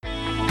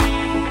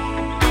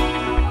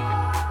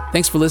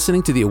Thanks for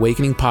listening to the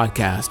Awakening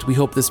Podcast. We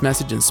hope this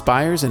message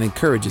inspires and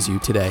encourages you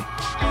today.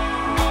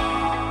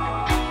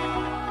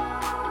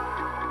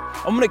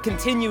 I'm going to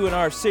continue in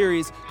our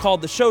series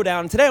called The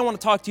Showdown. Today I want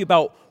to talk to you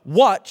about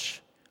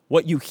watch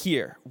what you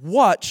hear.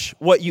 Watch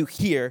what you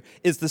hear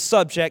is the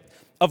subject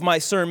of my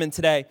sermon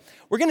today.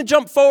 We're going to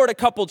jump forward a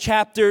couple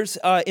chapters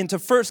into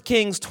 1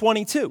 Kings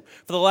 22.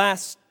 For the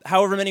last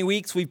however many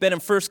weeks, we've been in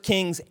 1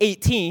 Kings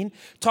 18,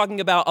 talking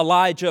about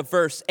Elijah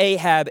versus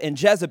Ahab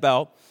and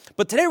Jezebel.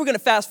 But today we're going to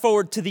fast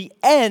forward to the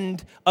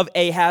end of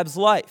Ahab's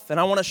life. And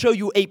I want to show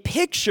you a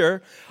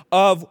picture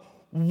of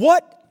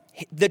what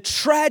the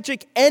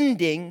tragic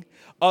ending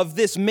of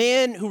this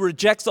man who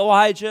rejects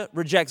Elijah,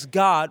 rejects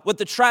God, what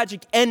the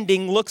tragic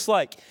ending looks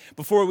like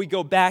before we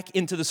go back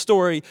into the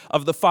story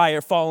of the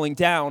fire falling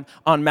down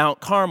on Mount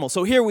Carmel.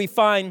 So here we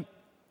find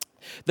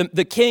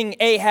the king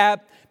Ahab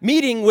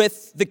meeting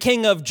with the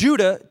king of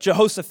Judah,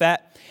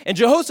 Jehoshaphat. And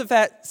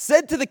Jehoshaphat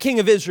said to the king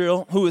of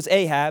Israel, who is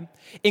Ahab,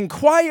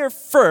 "Inquire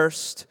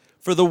first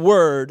for the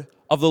word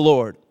of the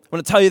Lord." I'm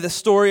going to tell you the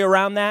story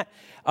around that.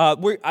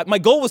 My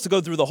goal was to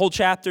go through the whole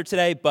chapter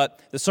today,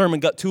 but the sermon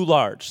got too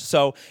large.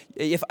 So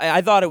if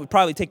I thought it would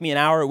probably take me an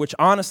hour, which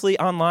honestly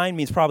online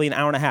means probably an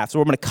hour and a half. So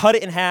we're going to cut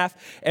it in half,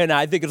 and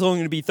I think it's only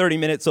going to be 30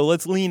 minutes. So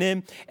let's lean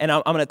in, and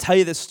I'm going to tell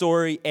you this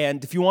story.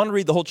 And if you want to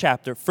read the whole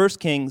chapter, 1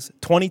 Kings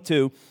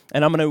 22,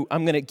 and I'm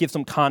going to give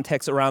some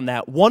context around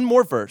that. One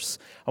more verse.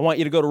 I want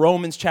you to go to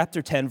Romans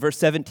chapter 10, verse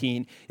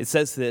 17. It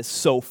says this: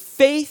 so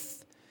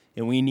faith,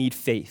 and we need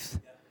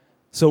faith.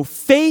 So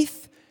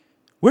faith,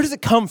 where does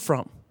it come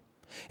from?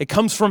 It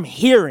comes from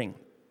hearing.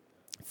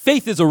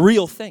 Faith is a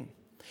real thing.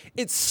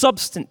 It's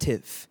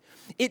substantive.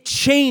 It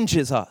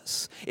changes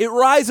us. It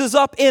rises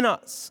up in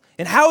us.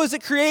 And how is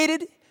it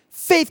created?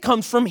 Faith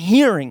comes from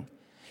hearing,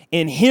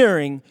 and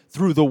hearing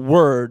through the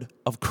word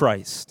of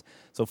Christ.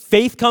 So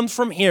faith comes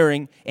from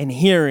hearing, and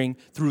hearing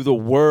through the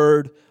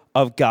word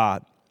of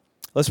God.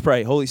 Let's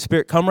pray. Holy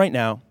Spirit, come right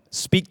now.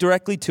 Speak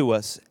directly to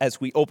us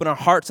as we open our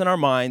hearts and our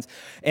minds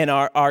and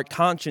our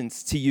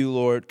conscience to you,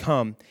 Lord.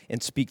 Come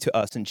and speak to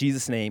us. In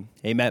Jesus' name,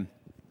 amen.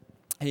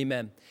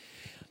 Amen.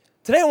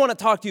 Today I want to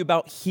talk to you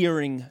about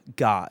hearing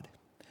God.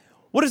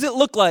 What does it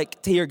look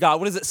like to hear God?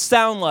 What does it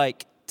sound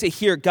like to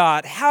hear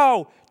God?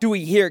 How do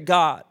we hear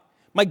God?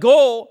 My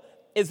goal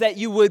is that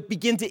you would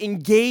begin to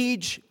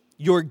engage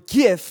your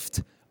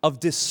gift of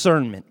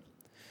discernment.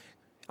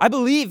 I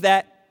believe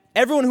that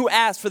everyone who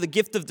asks for the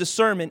gift of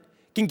discernment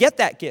can get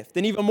that gift.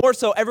 And even more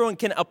so, everyone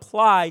can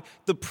apply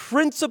the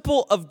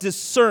principle of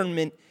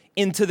discernment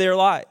into their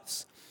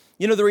lives.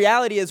 You know, the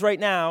reality is right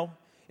now,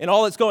 and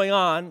all that's going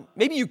on,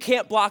 maybe you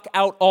can't block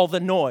out all the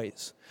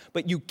noise,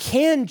 but you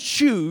can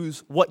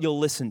choose what you'll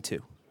listen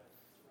to.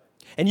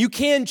 And you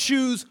can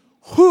choose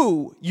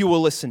who you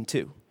will listen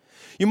to.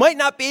 You might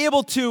not be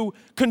able to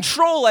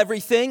control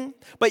everything,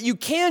 but you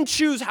can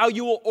choose how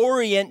you will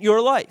orient your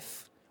life,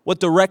 what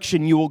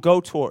direction you will go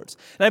towards.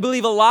 And I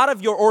believe a lot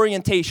of your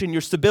orientation,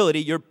 your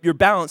stability, your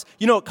balance,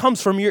 it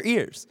comes from your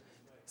ears.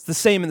 It's the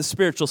same in the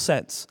spiritual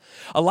sense.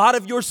 A lot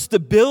of your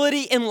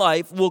stability in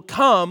life will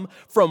come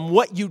from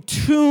what you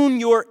tune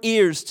your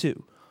ears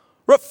to.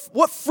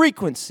 What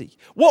frequency,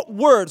 what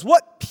words,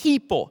 what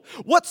people,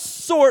 what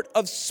sort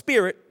of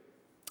spirit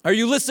are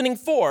you listening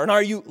for, and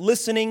are you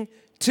listening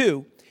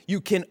to? You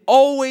can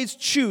always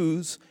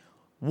choose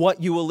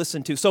what you will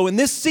listen to. So in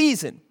this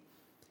season,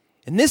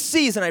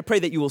 I pray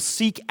that you will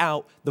seek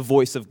out the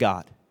voice of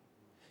God.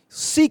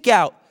 Seek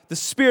out the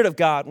Spirit of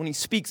God when He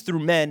speaks through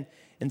men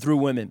and through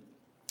women.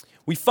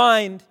 We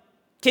find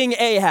King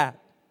Ahab,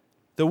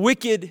 the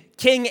wicked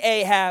King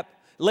Ahab,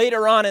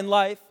 later on in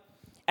life,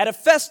 at a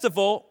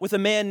festival with a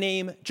man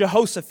named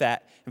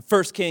Jehoshaphat in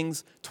 1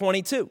 Kings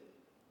 22.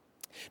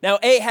 Now,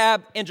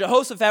 Ahab and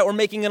Jehoshaphat were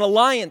making an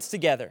alliance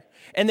together,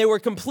 and they were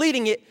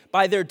completing it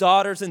by their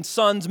daughters and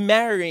sons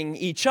marrying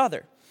each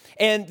other.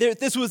 And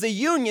this was a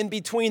union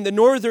between the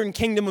northern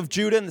kingdom of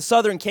Judah and the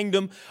southern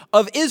kingdom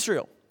of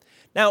Israel.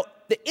 Now,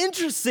 the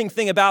interesting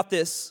thing about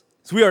this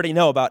is we already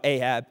know about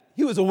Ahab.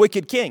 He was a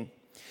wicked king.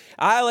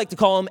 I like to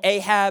call him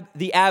Ahab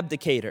the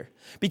abdicator,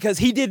 because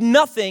he did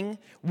nothing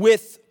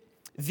with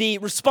the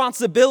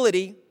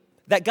responsibility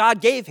that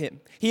God gave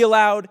him. He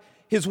allowed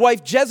his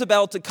wife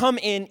Jezebel to come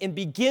in and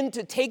begin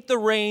to take the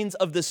reins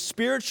of the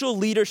spiritual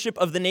leadership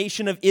of the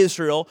nation of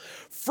Israel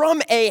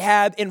from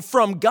Ahab and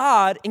from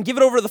God, and give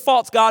it over to the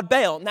false god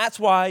Baal. And that's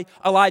why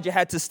Elijah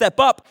had to step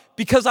up,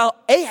 because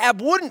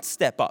Ahab wouldn't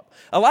step up.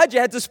 Elijah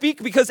had to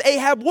speak because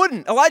Ahab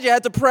wouldn't. Elijah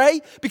had to pray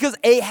because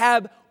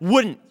Ahab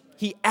wouldn't.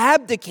 He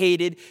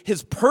abdicated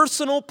his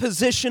personal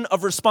position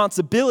of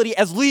responsibility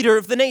as leader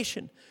of the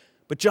nation.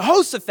 But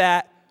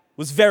Jehoshaphat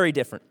was very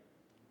different.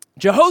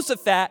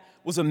 Jehoshaphat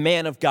was a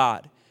man of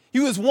God. He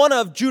was one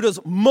of Judah's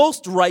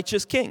most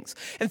righteous kings.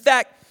 In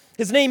fact,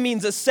 his name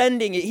means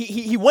ascending.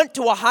 He went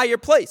to a higher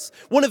place.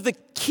 One of the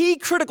key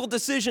critical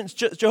decisions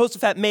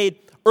Jehoshaphat made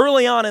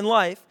early on in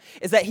life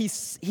is that he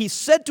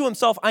said to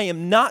himself, I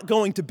am not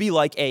going to be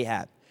like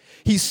Ahab.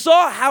 He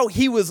saw how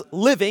he was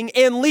living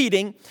and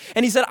leading,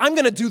 and he said, I'm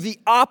going to do the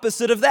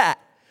opposite of that.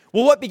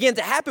 Well, what began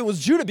to happen was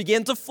Judah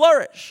began to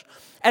flourish.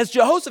 As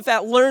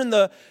Jehoshaphat learned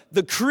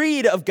the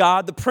creed of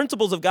God, the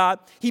principles of God,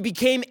 he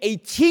became a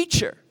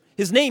teacher.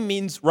 His name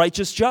means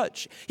righteous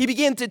judge. He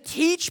began to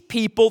teach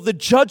people the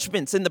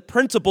judgments and the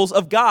principles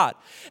of God.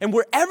 And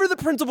wherever the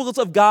principles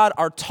of God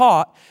are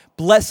taught,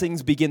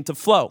 blessings begin to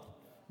flow.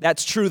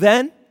 That's true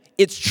then.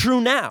 It's true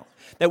now.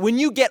 That when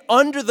you get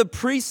under the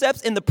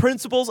precepts and the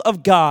principles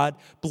of God,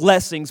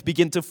 blessings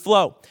begin to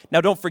flow.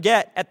 Now, don't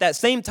forget, at that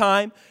same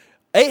time,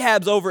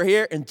 Ahab's over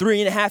here in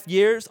 3.5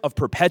 years of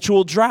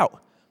perpetual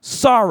drought,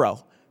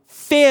 sorrow,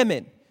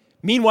 famine.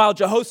 Meanwhile,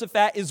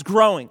 Jehoshaphat is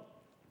growing.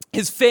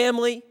 His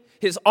family,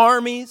 his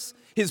armies,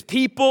 his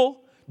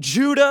people,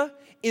 Judah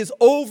is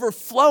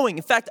overflowing.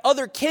 In fact,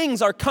 other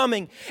kings are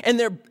coming and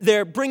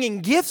they're bringing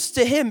gifts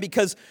to him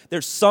because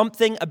there's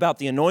something about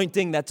the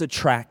anointing that's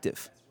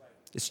attractive.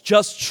 It's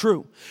just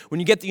true. When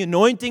you get the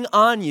anointing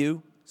on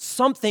you,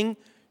 something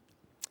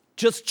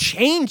just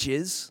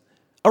changes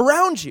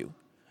around you.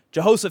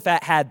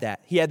 Jehoshaphat had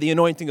that. He had the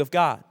anointing of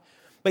God.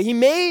 But he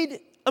made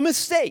a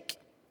mistake.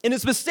 And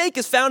his mistake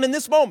is found in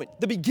this moment.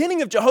 The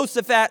beginning of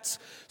Jehoshaphat's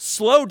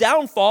slow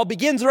downfall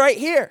begins right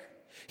here.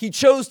 He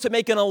chose to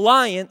make an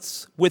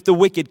alliance with the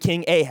wicked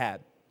king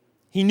Ahab.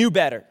 He knew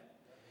better.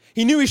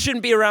 He knew he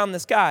shouldn't be around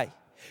this guy.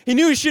 He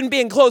knew he shouldn't be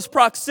in close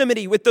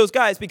proximity with those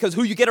guys because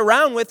who you get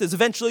around with is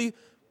eventually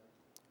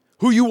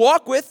who you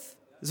walk with,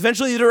 is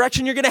eventually the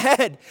direction you're going to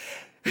head.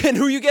 And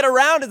who you get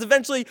around is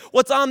eventually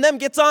what's on them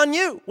gets on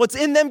you. What's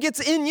in them gets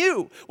in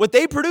you. What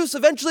they produce,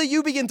 eventually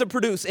you begin to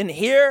produce. And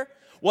here,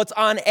 what's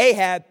on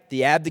Ahab,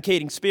 the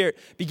abdicating spirit,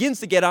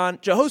 begins to get on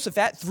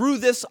Jehoshaphat through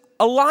this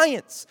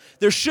alliance.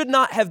 There should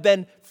not have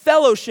been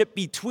fellowship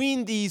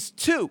between these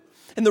two.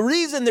 And the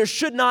reason there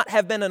should not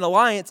have been an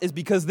alliance is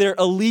because their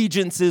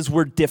allegiances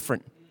were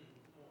different.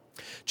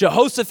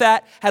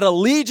 Jehoshaphat had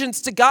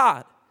allegiance to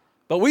God,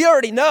 but we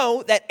already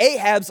know that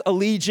Ahab's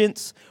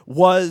allegiance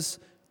was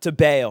to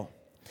Baal.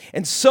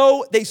 And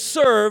so they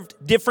served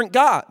different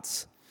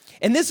gods.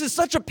 And this is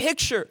such a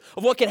picture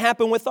of what can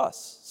happen with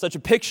us, such a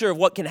picture of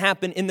what can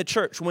happen in the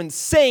church when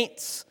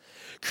saints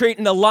create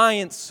an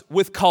alliance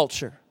with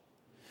culture.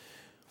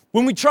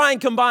 When we try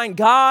and combine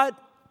God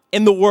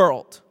and the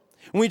world,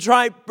 when we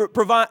try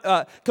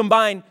to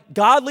combine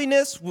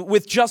godliness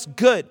with just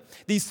good,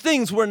 these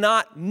things were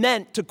not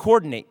meant to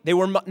coordinate. They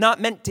were not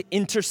meant to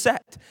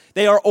intersect.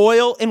 They are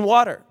oil and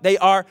water. They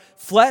are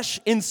flesh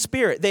and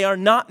spirit. They are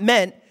not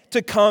meant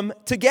to come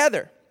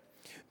together.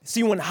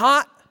 See, when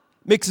hot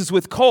mixes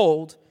with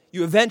cold,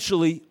 you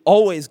eventually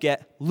always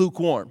get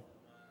lukewarm.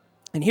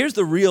 And here's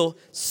the real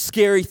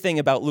scary thing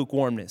about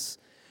lukewarmness.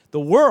 The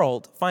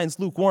world finds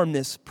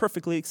lukewarmness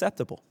perfectly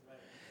acceptable.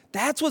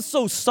 That's what's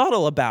so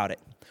subtle about it.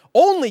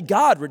 Only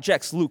God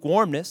rejects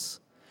lukewarmness.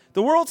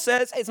 The world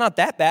says, hey, it's not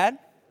that bad.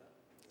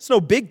 It's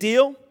no big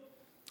deal.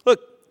 Look,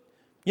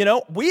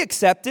 we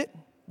accept it.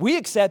 We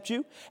accept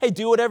you. Hey,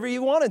 do whatever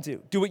you want to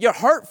do. Do what your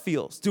heart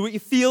feels. Do what you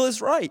feel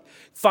is right.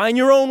 Find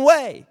your own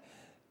way.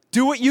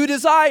 Do what you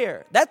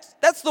desire.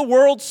 That's the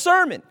world's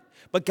sermon.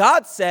 But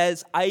God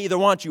says, I either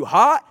want you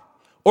hot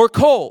or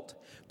cold.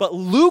 But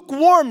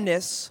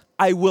lukewarmness,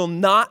 I will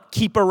not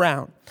keep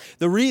around.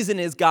 The reason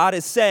is God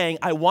is saying,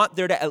 I want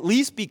there to at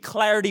least be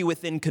clarity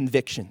within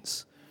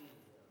convictions.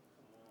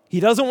 He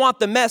doesn't want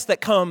the mess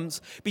that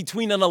comes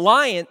between an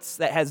alliance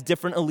that has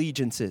different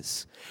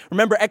allegiances.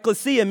 Remember,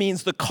 ecclesia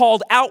means the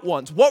called out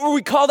ones. What were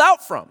we called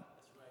out from?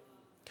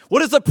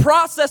 What is the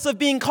process of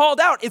being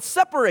called out? It's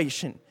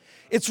separation.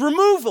 It's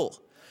removal.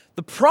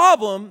 The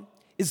problem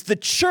is the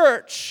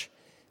church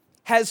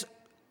has,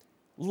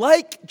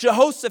 like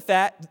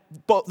Jehoshaphat,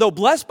 though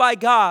blessed by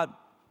God,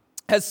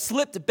 has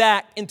slipped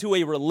back into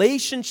a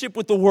relationship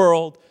with the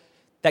world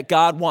that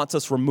God wants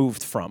us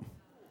removed from.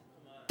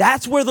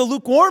 That's where the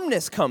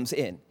lukewarmness comes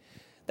in.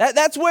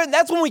 That's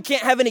when we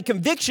can't have any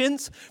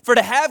convictions. For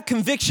to have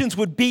convictions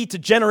would be to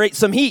generate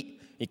some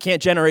heat. You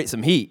can't generate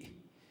some heat.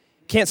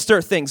 Can't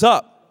stir things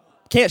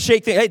up. Can't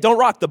shake things. Hey, don't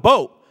rock the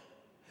boat.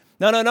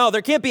 No.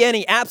 There can't be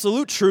any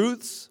absolute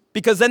truths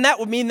because then that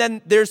would mean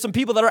then there's some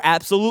people that are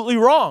absolutely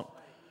wrong.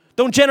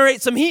 Don't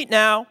generate some heat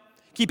now.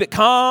 Keep it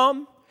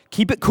calm.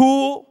 Keep it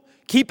cool.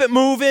 Keep it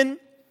moving.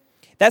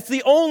 That's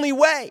the only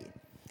way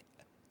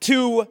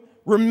to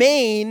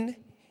remain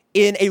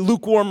in a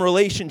lukewarm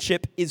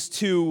relationship is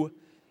to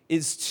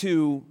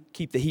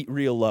keep the heat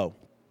real low.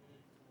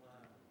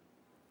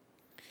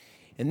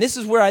 And this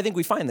is where I think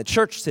we find the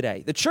church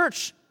today. The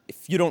church,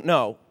 if you don't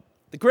know,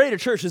 the greater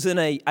church is in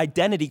an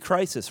identity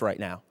crisis right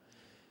now.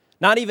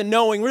 Not even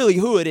knowing really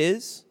who it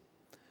is.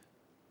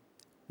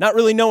 Not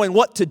really knowing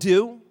what to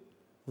do.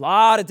 A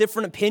lot of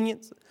different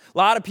opinions. A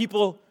lot of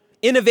people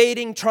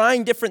innovating,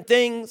 trying different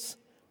things.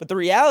 But the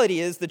reality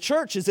is the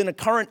church is in a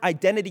current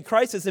identity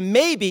crisis, and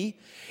maybe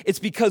it's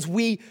because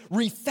we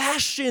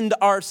refashioned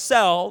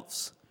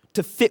ourselves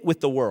to fit with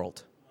the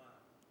world.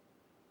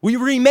 We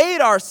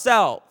remade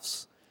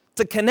ourselves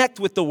to connect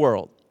with the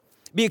world,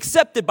 be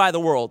accepted by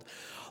the world,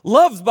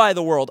 loved by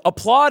the world,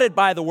 applauded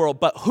by the world.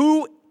 But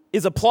who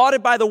is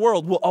applauded by the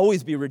world will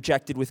always be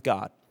rejected with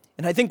God.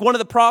 And I think one of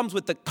the problems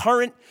with the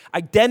current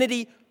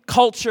identity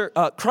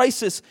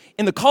crisis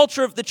in the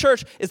culture of the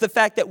church is the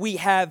fact that we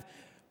have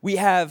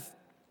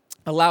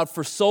allowed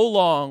for so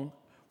long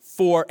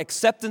for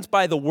acceptance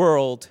by the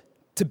world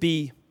to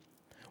be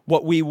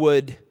what we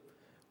would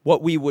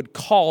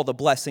call the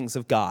blessings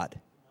of God.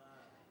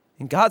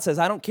 And God says,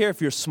 I don't care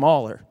if you're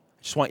smaller,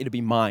 I just want you to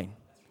be mine.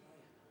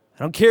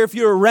 I don't care if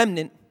you're a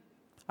remnant,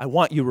 I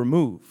want you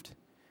removed.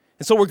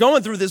 And so we're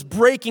going through this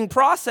breaking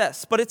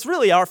process, but it's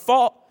really our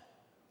fault.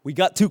 We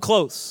got too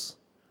close.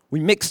 We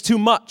mixed too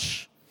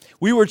much.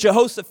 We were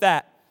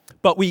Jehoshaphat,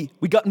 but we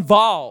got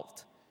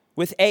involved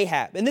with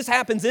Ahab. And this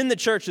happens in the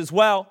church as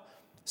well.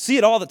 See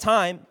it all the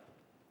time.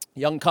 A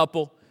young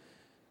couple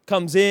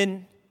comes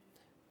in,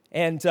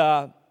 and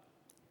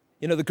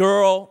the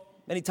girl,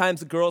 many times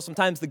the girl,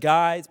 sometimes the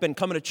guy, has been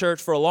coming to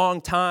church for a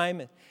long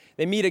time.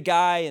 They meet a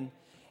guy,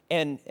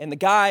 and the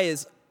guy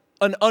is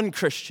an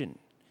unchristian,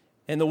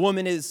 and the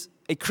woman is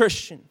a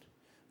Christian.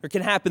 Or it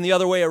can happen the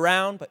other way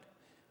around,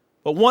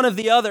 but one of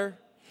the other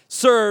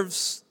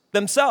serves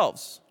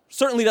themselves,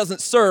 certainly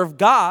doesn't serve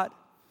God.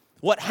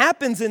 What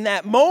happens in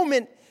that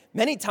moment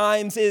many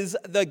times is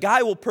the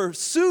guy will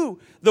pursue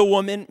the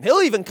woman.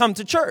 He'll even come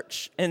to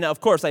church. And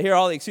of course, I hear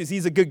all the excuses.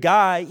 He's a good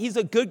guy. He's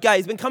a good guy.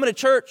 He's been coming to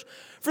church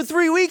for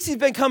 3 weeks. He's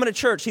been coming to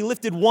church. He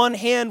lifted one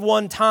hand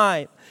one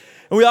time.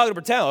 And we all going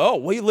to pretend, oh,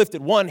 well, he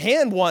lifted one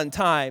hand one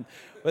time.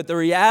 But the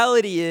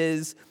reality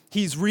is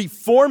he's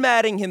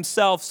reformatting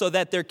himself so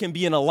that there can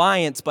be an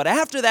alliance. But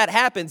after that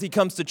happens, he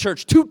comes to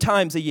church 2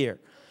 times a year.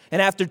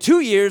 And after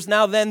 2 years,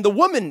 now then the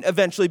woman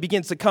eventually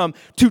begins to come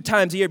 2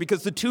 times a year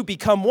because the two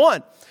become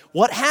one.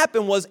 What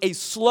happened was a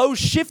slow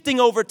shifting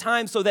over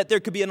time so that there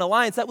could be an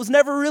alliance that was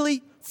never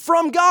really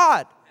from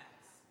God.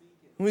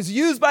 It was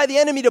used by the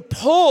enemy to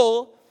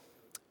pull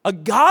a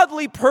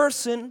godly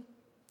person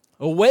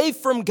away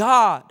from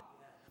God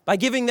by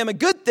giving them a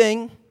good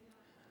thing,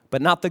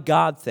 but not the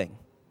God thing.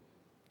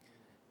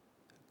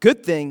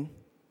 Good thing,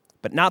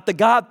 but not the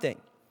God thing.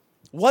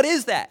 What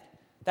is that?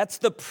 That's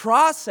the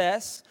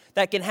process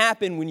that can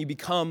happen when you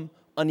become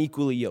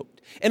unequally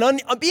yoked.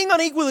 And being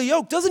unequally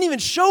yoked doesn't even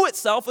show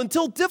itself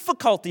until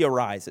difficulty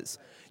arises.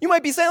 You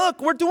might be saying,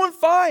 look, we're doing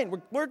fine.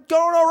 We're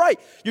going all right.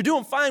 You're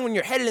doing fine when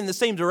you're headed in the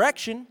same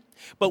direction.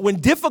 But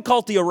when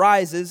difficulty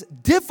arises,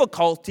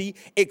 difficulty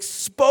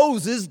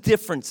exposes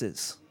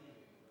differences.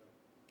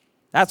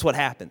 That's what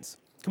happens.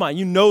 Come on,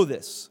 you know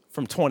this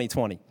from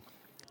 2020.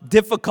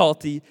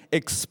 Difficulty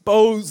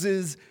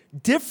exposes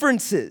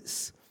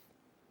differences.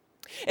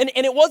 And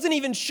it wasn't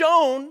even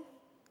shown,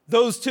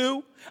 those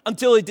two,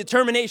 until a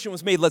determination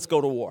was made, let's go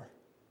to war.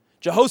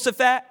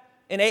 Jehoshaphat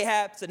and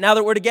Ahab said, now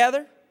that we're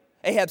together,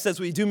 Ahab says,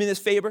 will you do me this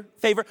favor?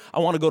 I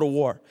want to go to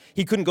war.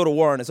 He couldn't go to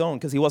war on his own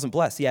because he wasn't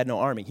blessed. He had no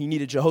army. He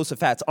needed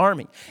Jehoshaphat's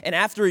army. And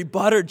after he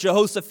buttered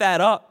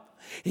Jehoshaphat up,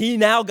 he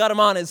now got him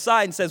on his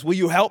side and says, will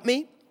you help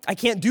me? I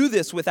can't do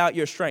this without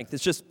your strength.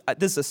 It's just,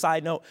 this is a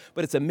side note,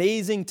 but it's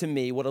amazing to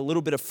me what a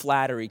little bit of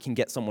flattery can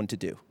get someone to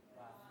do.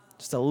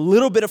 Just a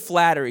little bit of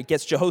flattery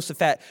gets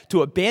Jehoshaphat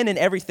to abandon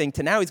everything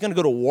to now he's going to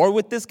go to war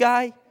with this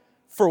guy?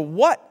 For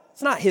what?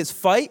 It's not his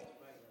fight.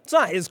 It's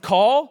not his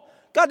call.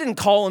 God didn't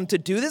call him to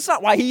do this. It's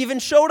not why he even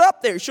showed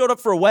up there. He showed up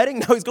for a wedding.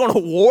 Now he's going to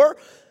war.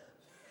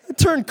 It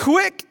turned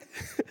quick.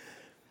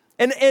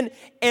 And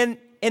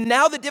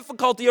now the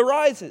difficulty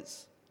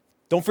arises.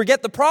 Don't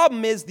forget the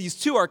problem is these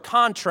two are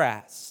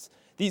contrasts.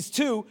 These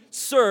two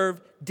serve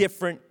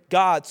different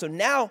gods. So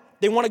now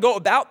they want to go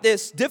about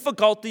this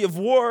difficulty of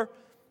war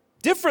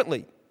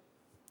differently.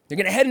 They're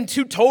going to head in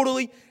 2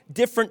 totally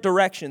different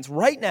directions.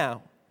 Right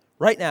now,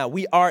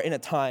 we are in a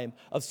time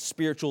of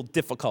spiritual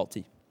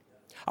difficulty.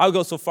 I would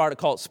go so far to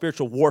call it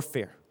spiritual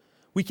warfare.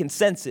 We can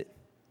sense it.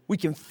 We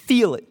can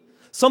feel it.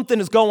 Something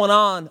is going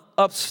on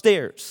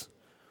upstairs.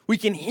 We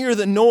can hear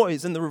the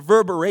noise and the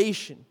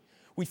reverberation.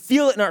 We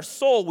feel it in our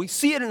soul. We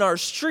see it in our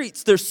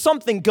streets. There's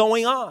something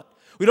going on.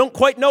 We don't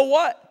quite know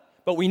what,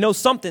 but we know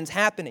something's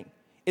happening.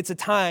 It's a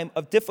time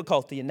of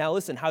difficulty. And now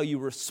listen, how you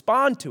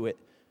respond to it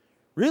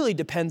really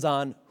depends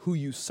on who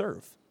you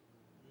serve.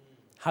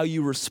 How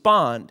you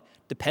respond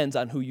depends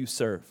on who you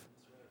serve.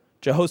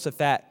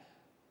 Jehoshaphat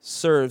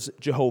serves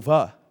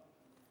Jehovah.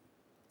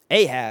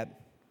 Ahab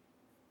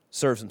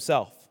serves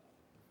himself,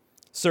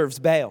 serves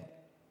Baal.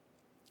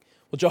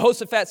 Well,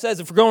 Jehoshaphat says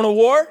if we're going to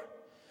war,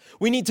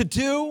 we need to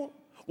do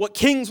what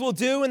kings will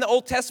do in the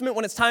Old Testament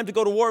when it's time to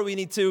go to war. We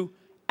need to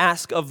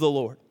ask of the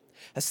Lord.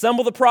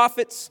 Assemble the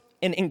prophets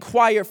and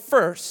inquire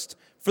first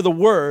for the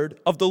word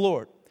of the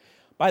Lord.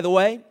 By the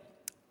way,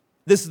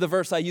 this is the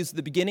verse I used at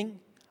the beginning.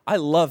 I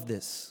love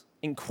this.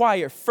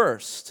 Inquire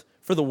first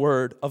for the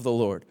word of the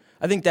Lord.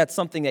 I think that's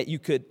something that you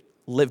could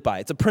live by.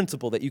 It's a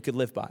principle that you could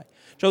live by.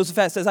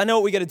 Jehoshaphat says, I know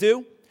what we got to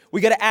do.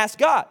 We got to ask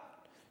God.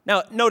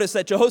 Now, notice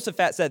that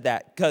Jehoshaphat said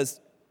that because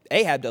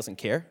Ahab doesn't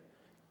care.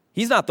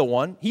 He's not the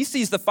one. He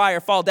sees the fire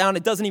fall down.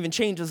 It doesn't even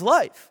change his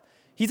life.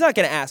 He's not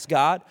going to ask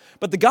God.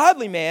 But the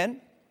godly man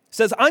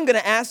says, I'm going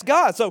to ask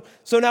God. So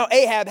now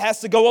Ahab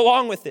has to go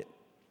along with it.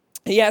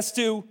 He has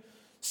to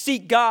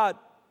seek God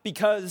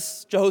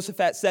because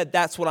Jehoshaphat said,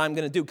 that's what I'm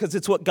going to do, because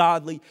it's what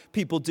godly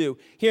people do.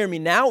 Hear me,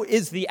 now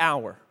is the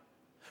hour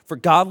for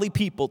godly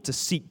people to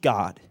seek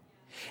God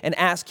and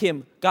ask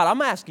him, God,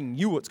 I'm asking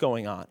you what's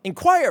going on.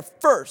 Inquire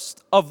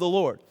first of the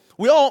Lord.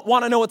 We all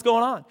want to know what's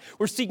going on.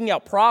 We're seeking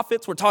out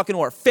prophets. We're talking to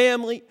our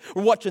family.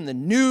 We're watching the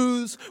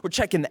news. We're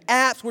checking the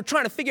apps. We're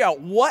trying to figure out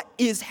what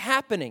is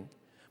happening.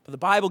 But the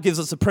Bible gives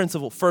us a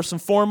principle. First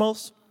and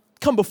foremost,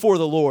 come before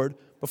the Lord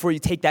before you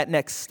take that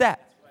next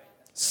step.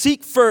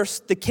 Seek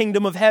first the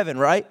kingdom of heaven,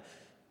 right?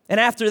 And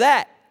after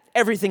that,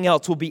 everything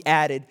else will be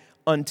added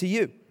unto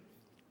you.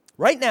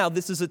 Right now,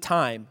 this is a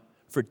time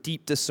for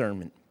deep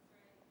discernment.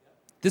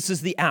 This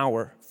is the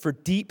hour for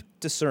deep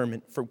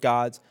discernment for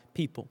God's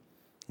people.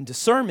 And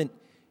discernment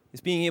is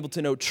being able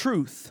to know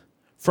truth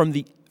from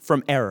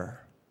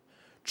error.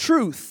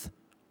 Truth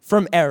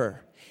from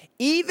error.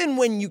 Even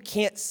when you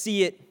can't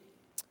see it,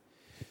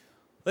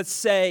 let's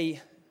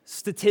say,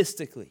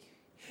 statistically.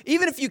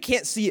 Even if you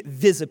can't see it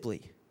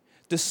visibly.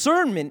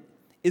 Discernment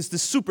is the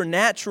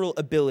supernatural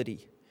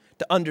ability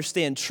to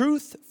understand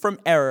truth from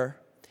error,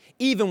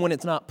 even when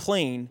it's not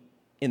plain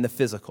in the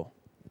physical.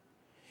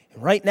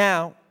 And right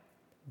now,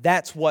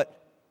 that's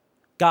what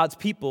God's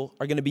people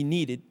are going to be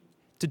needed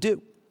to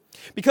do.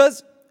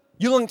 Because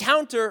you'll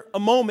encounter a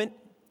moment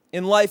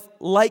in life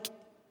like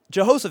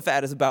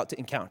Jehoshaphat is about to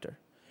encounter.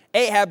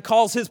 Ahab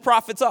calls his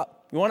prophets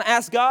up. You want to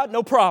ask God?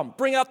 No problem.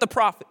 Bring out the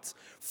prophets.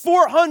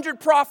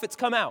 400 prophets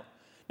come out.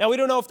 Now, we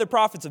don't know if they're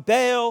prophets of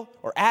Baal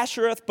or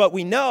Ashereth, but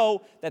we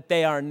know that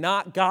they are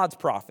not God's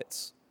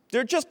prophets.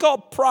 They're just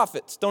called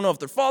prophets. Don't know if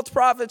they're false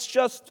prophets,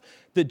 just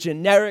the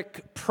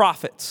generic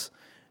prophets.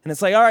 And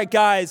it's like, all right,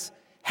 guys,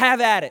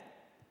 have at it.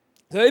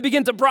 So they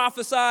begin to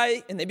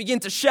prophesy, and they begin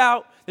to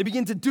shout. They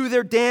begin to do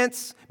their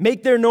dance,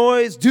 make their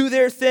noise, do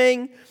their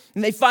thing.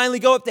 And they finally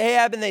go up to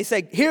Ahab, and they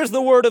say, here's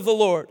the word of the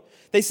Lord.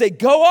 They say,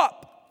 go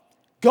up,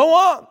 go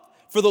on,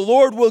 for the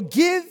Lord will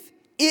give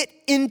it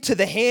into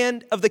the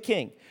hand of the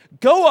king.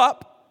 Go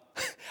up.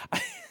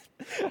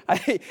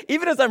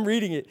 Even as I'm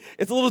reading it,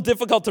 it's a little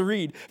difficult to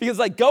read. Because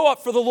like, go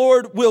up, for the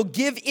Lord will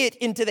give it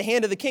into the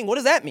hand of the king. What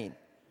does that mean?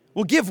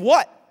 Will give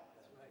what?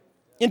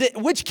 Into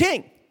which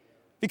king?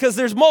 Because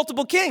there's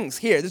multiple kings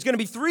here. There's going to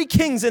be 3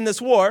 kings in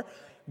this war.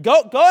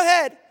 Go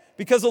ahead,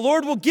 because the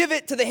Lord will give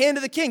it to the hand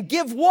of the king.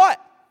 Give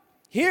what?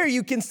 Here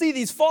you can see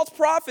these false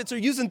prophets are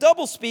using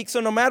doublespeak, so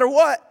no matter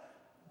what,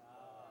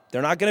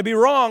 they're not going to be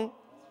wrong.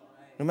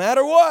 No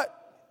matter what,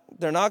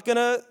 they're not going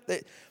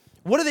to...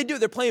 What do?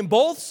 They're playing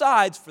both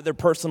sides for their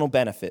personal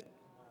benefit.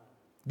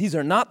 These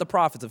are not the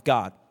prophets of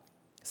God.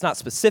 It's not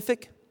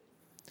specific.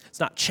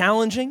 It's not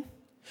challenging.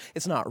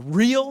 It's not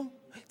real.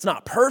 It's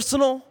not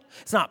personal.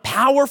 It's not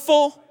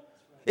powerful.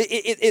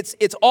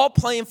 It's all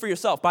playing for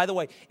yourself. By the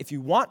way, if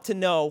you want to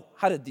know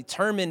how to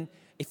determine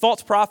a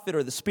false prophet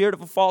or the spirit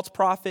of a false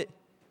prophet,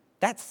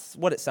 that's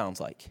what it sounds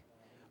like.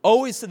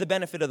 Always to the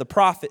benefit of the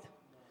prophet.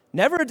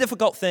 Never a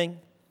difficult thing.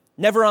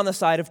 Never on the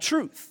side of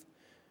truth.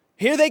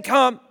 Here they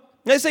come.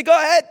 They say, go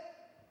ahead.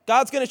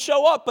 God's going to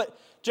show up. But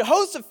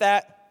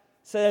Jehoshaphat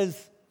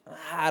says,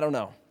 I don't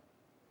know.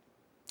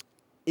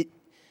 It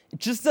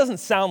just doesn't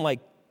sound like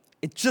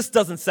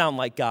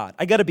God.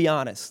 I got to be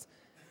honest.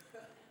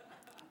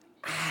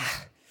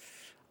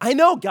 I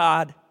know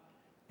God,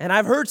 and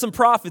I've heard some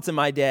prophets in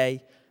my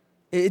day.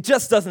 It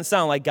just doesn't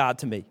sound like God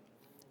to me.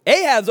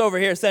 Ahab's over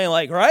here saying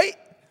like, right?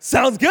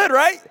 Sounds good,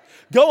 right?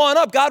 Go on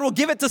up. God will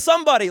give it to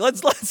somebody.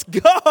 Let's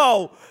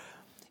go.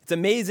 It's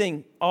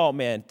amazing. Oh,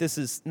 man, this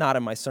is not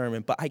in my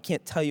sermon, but I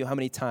can't tell you how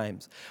many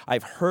times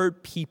I've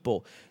heard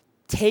people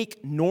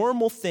take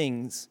normal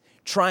things,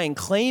 try and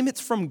claim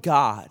it's from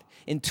God,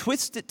 and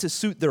twist it to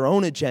suit their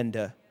own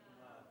agenda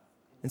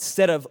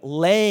instead of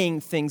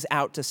laying things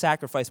out to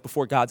sacrifice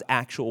before God's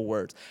actual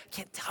words. I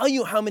can't tell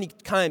you how many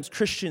times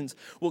Christians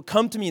will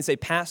come to me and say,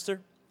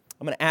 Pastor,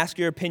 I'm going to ask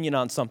your opinion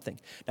on something.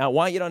 Now, I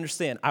want you to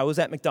understand, I was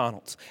at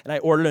McDonald's, and I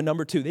ordered a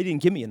number 2. They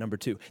didn't give me a number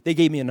 2. They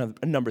gave me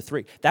a number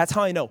 3. That's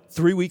how I know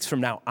 3 weeks from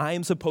now, I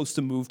am supposed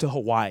to move to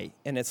Hawaii.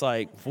 And it's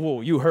like,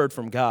 whoa, you heard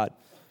from God.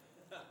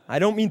 I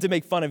don't mean to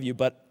make fun of you,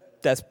 but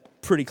that's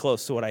pretty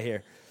close to what I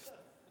hear.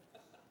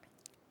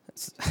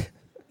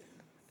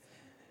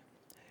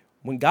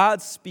 When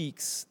God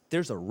speaks,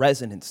 there's a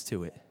resonance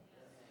to it.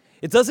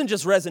 It doesn't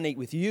just resonate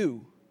with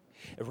you.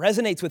 It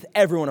resonates with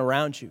everyone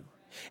around you.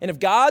 And if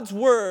God's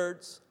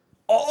words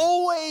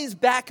always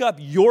back up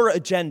your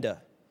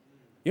agenda,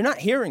 you're not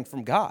hearing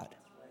from God.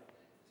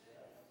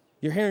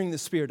 You're hearing the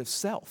spirit of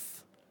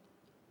self.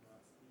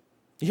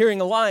 You're hearing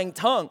a lying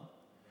tongue.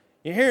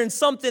 You're hearing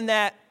something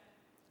that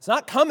is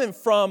not coming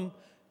from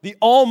the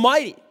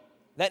Almighty,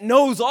 that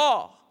knows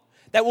all,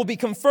 that will be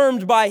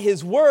confirmed by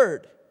His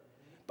word,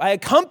 by a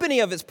company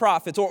of His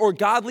prophets or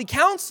godly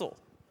counsel.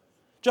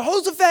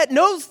 Jehoshaphat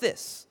knows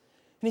this.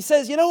 And he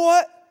says, you know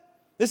what?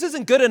 This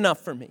isn't good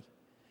enough for me.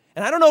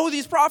 And I don't know who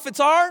these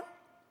prophets are,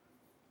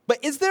 but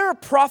is there a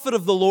prophet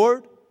of the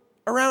Lord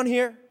around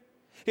here?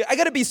 I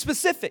got to be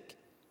specific.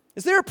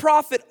 Is there a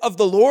prophet of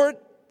the Lord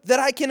that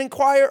I can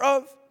inquire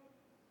of?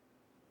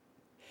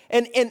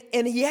 And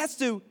he has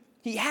to,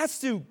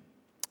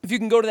 if you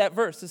can go to that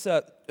verse, it's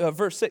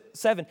verse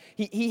 7,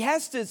 he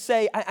has to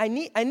say, I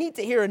need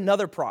to hear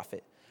another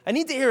prophet. I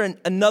need to hear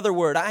another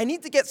word. I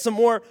need to get some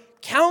more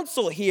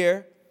counsel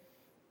here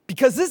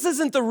because this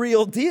isn't the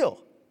real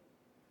deal.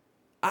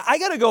 I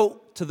got to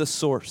go to the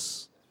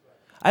source.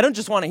 I don't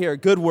just want to hear a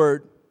good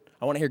word.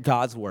 I want to hear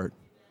God's word.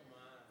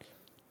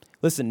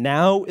 Listen,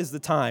 now is the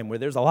time where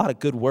there's a lot of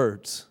good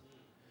words,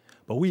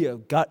 but we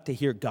have got to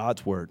hear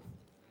God's word.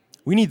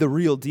 We need the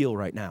real deal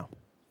right now.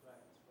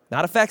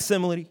 Not a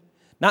facsimile,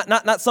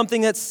 not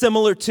something that's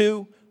similar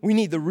to. We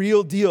need the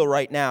real deal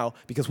right now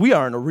because we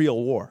are in a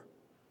real war.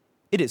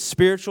 It is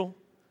spiritual.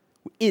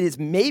 It is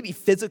maybe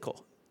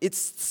physical.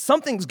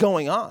 Something's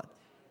going on.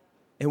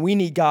 And we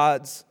need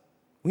God's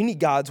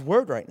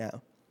word right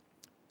now.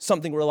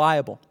 Something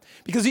reliable.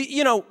 Because,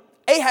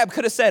 Ahab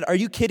could have said, are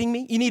you kidding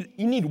me? You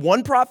need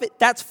one prophet?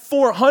 That's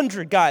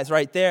 400 guys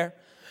right there.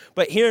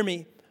 But hear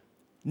me,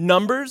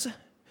 numbers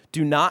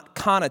do not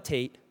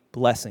connotate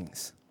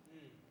blessings.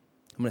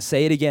 I'm going to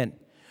say it again.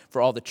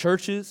 For all the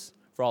churches,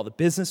 for all the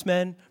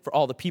businessmen, for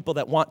all the people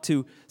that want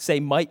to say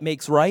might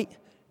makes right,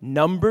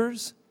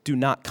 numbers do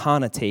not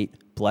connotate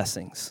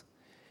blessings.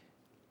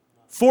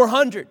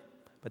 400,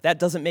 but that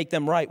doesn't make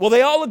them right. Well,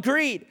 they all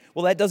agreed.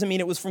 Well, that doesn't mean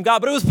it was from God,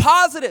 but it was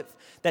positive.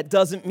 That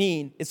doesn't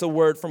mean it's a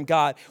word from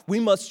God. We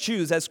must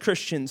choose, as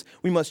Christians,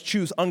 we must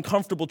choose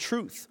uncomfortable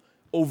truth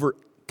over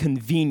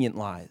convenient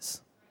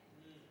lies.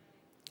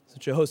 So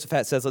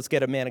Jehoshaphat says, let's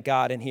get a man of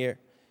God in here.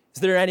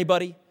 Is there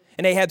anybody?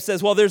 And Ahab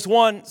says, well, there's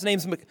one. His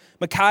name's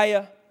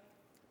Micaiah,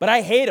 but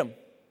I hate him.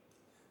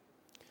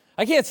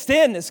 I can't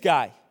stand this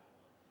guy.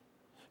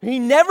 He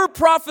never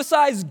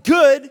prophesies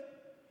good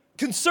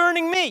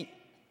concerning me,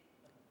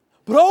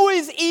 but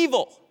always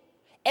evil.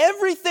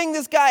 Everything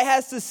this guy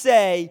has to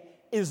say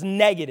is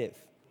negative.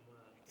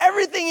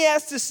 Everything he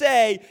has to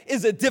say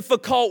is a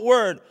difficult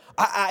word.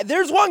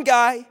 There's one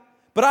guy,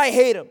 but I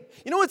hate him.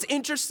 You know what's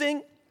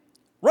interesting?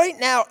 Right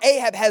now,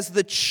 Ahab has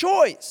the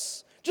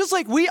choice, just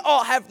like we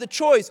all have the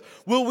choice.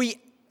 Will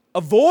we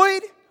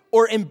avoid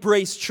or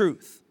embrace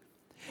truth?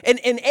 And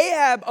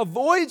Ahab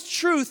avoids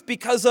truth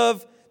because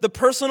of the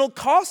personal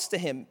cost to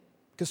him,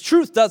 because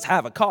truth does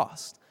have a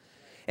cost.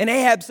 And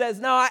Ahab says,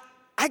 no,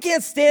 I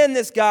can't stand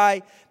this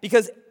guy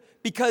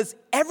because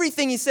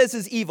everything he says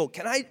is evil.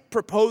 Can I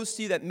propose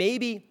to you that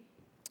maybe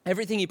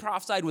everything he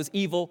prophesied was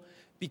evil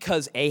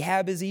because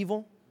Ahab is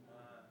evil?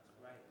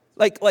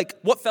 Like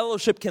what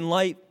fellowship can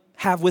light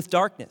have with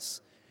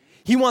darkness?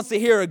 He wants to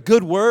hear a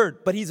good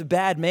word, but he's a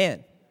bad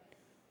man.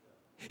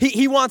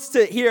 He wants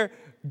to hear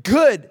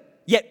good,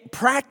 yet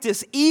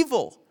practice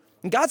evil.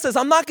 And God says,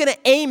 I'm not going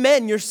to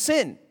amen your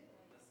sin.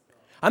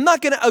 I'm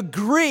not going to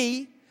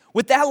agree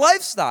with that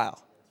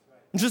lifestyle.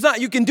 It's just not,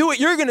 you can do what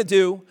you're going to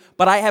do,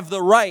 but I have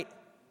the right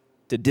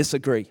to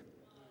disagree.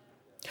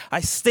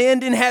 I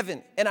stand in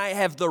heaven, and I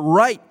have the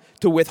right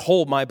to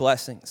withhold my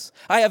blessings.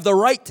 I have the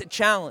right to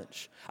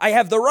challenge. I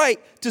have the right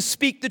to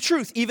speak the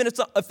truth, even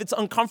if it's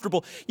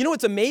uncomfortable. You know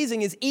what's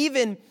amazing is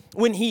even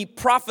when he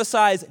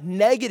prophesies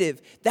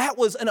negative, that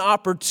was an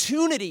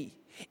opportunity.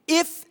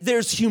 If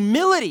there's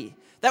humility,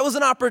 that was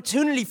an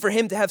opportunity for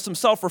him to have some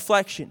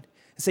self-reflection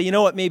and say, you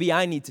know what, maybe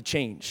I need to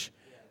change.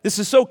 This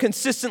is so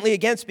consistently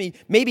against me.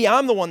 Maybe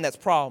I'm the one that's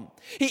problem.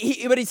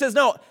 But he says,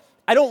 no,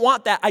 I don't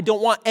want that. I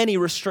don't want any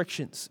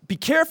restrictions. Be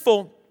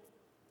careful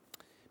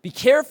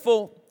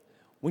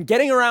when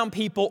getting around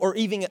people or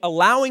even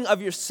allowing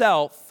of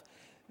yourself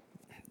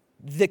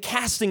the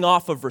casting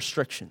off of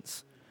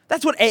restrictions.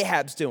 That's what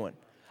Ahab's doing.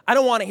 I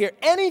don't want to hear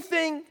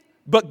anything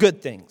but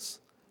good things.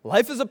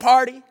 Life is a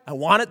party. I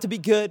want it to be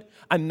good.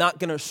 I'm not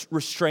going to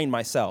restrain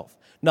myself.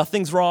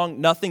 Nothing's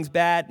wrong. Nothing's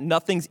bad.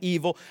 Nothing's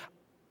evil.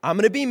 I'm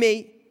going to be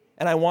me,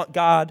 and I want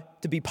God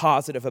to be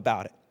positive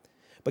about it.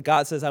 But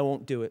God says, I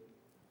won't do it.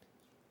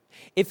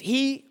 If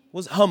he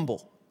was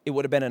humble, it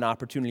would have been an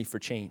opportunity for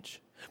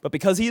change. But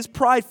because he is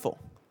prideful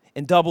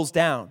and doubles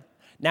down,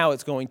 now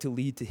it's going to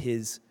lead to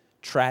his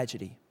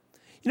tragedy.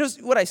 You know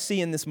what I see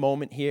in this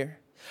moment here?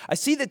 I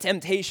see the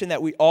temptation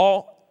that we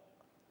all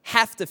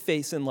have to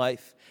face in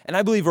life, and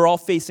I believe we're all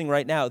facing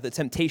right now, the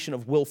temptation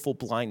of willful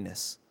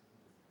blindness.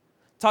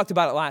 Talked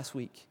about it last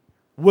week.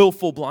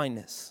 Willful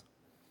blindness.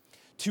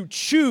 To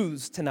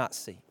choose to not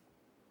see.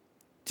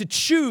 To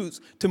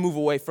choose to move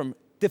away from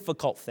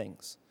difficult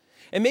things.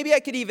 And maybe I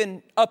could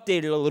even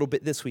update it a little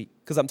bit this week,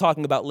 because I'm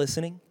talking about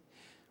listening.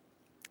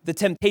 The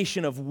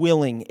temptation of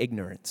willing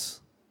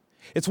ignorance.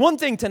 It's one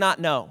thing to not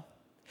know.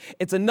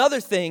 It's another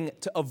thing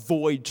to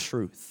avoid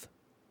truth.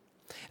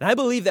 And I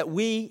believe that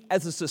we,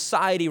 as a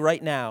society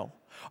right now,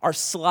 are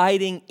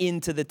sliding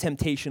into the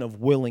temptation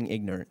of willing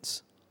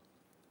ignorance.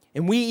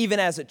 And we, even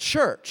as a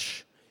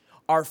church,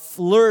 are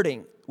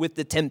flirting with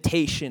the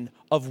temptation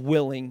of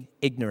willing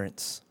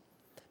ignorance.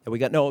 That we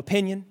got no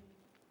opinion,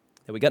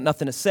 that we got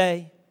nothing to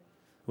say,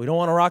 we don't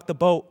want to rock the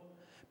boat,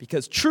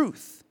 because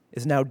truth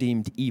is now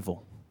deemed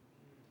evil.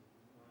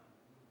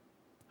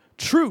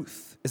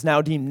 Truth is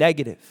now deemed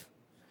negative,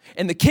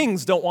 and the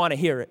kings don't want to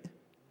hear it.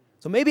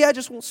 So maybe I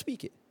just won't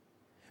speak it.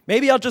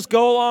 Maybe I'll just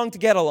go along to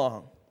get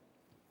along.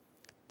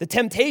 The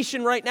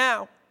temptation right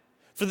now,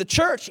 for the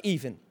church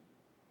even.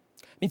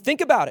 I mean,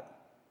 think about it.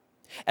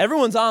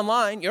 Everyone's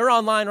online. You're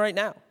online right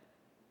now.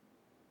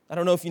 I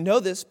don't know if you know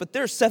this, but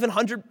there are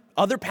 700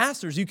 other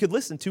pastors you could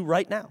listen to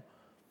right now.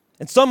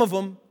 And some of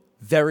them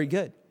very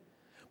good.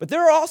 But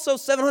there are also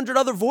 700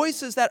 other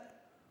voices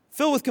that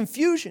fill with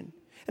confusion.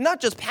 And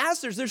not just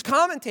pastors, there's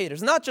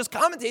commentators. Not just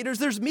commentators,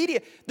 there's media.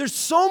 There's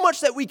so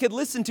much that we could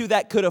listen to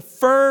that could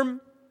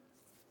affirm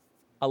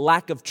a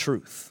lack of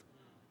truth.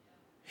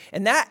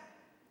 And that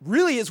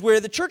really is where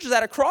the church is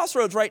at a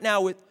crossroads right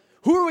now with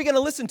who are we going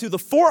to listen to? The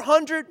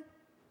 400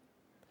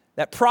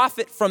 that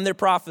profit from their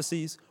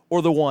prophecies,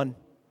 or the one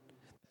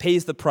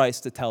pays the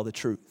price to tell the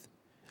truth?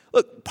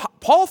 Look,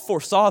 Paul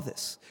foresaw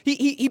this.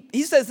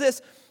 He says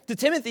this to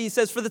Timothy. He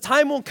says, for the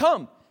time will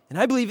come, and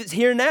I believe it's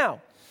here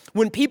now,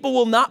 when people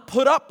will not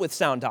put up with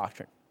sound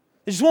doctrine.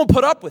 They just won't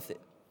put up with it.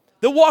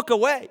 They'll walk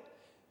away.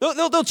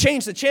 They'll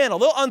change the channel.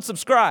 They'll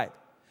unsubscribe.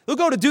 They'll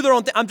go to do their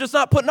own thing. I'm just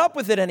not putting up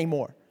with it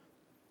anymore.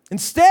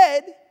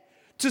 Instead,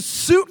 to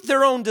suit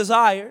their own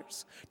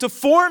desires, to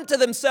form to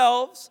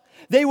themselves,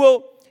 they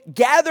will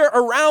gather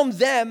around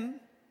them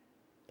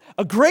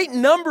a great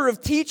number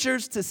of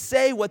teachers to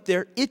say what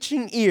their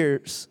itching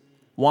ears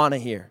want to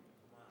hear.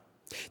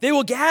 They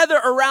will gather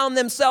around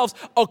themselves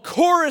a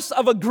chorus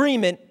of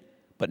agreement,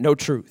 but no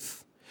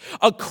truth.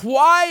 A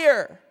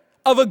choir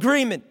of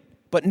agreement,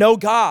 but no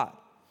God.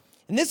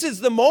 And this is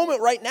the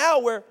moment right now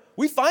where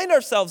we find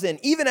ourselves in,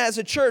 even as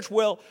a church.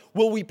 Will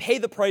we pay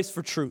the price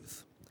for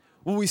truth?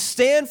 Will we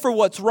stand for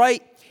what's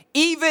right,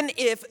 even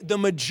if the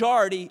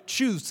majority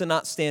choose to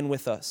not stand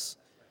with us?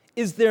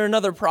 Is there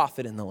another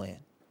prophet in the land?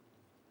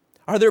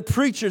 Are there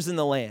preachers in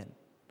the land?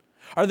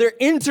 Are there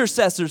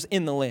intercessors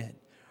in the land?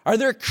 Are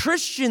there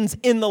Christians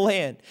in the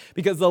land?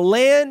 Because the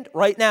land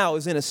right now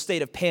is in a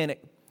state of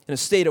panic, in a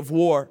state of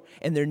war,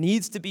 and there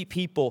needs to be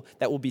people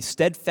that will be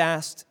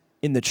steadfast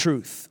in the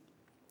truth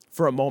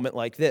for a moment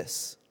like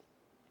this.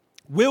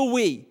 Will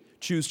we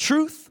choose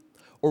truth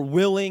or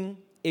willing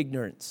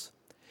ignorance?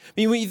 I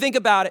mean, when you think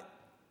about it,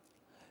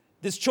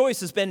 this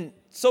choice has been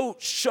so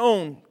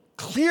shown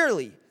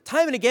clearly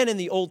time and again in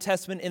the Old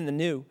Testament and the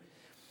New.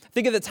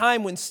 Think of the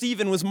time when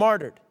Stephen was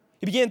martyred.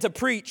 He began to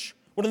preach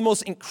one of the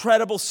most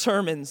incredible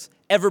sermons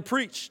ever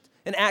preached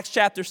in Acts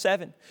chapter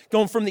 7,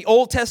 going from the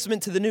Old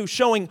Testament to the New,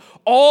 showing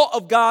all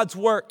of God's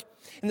work.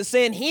 And the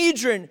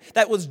Sanhedrin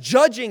that was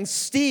judging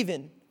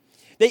Stephen,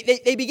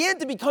 they began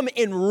to become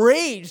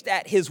enraged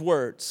at his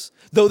words.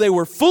 Though they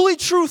were fully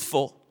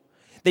truthful,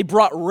 they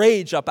brought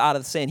rage up out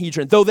of the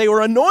Sanhedrin. Though they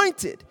were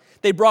anointed,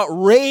 they brought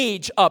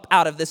rage up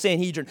out of the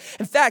Sanhedrin.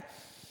 In fact,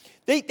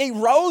 they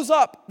rose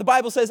up, the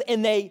Bible says,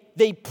 and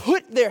they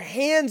put their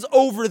hands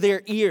over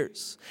their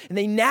ears. And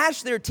they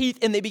gnashed their teeth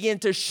and they began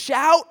to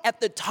shout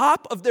at the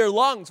top of their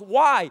lungs.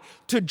 Why?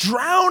 To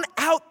drown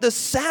out the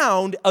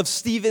sound of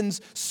Stephen's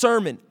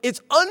sermon.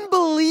 It's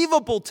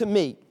unbelievable to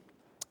me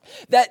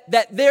that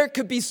there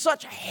could be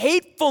such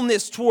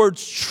hatefulness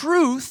towards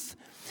truth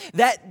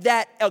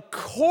that a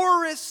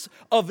chorus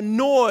of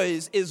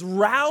noise is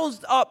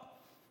roused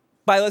up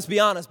by, let's be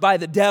honest, by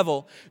the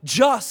devil,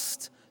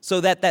 just so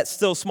that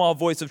still small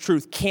voice of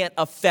truth can't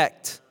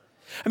affect.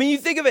 I mean, you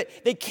think of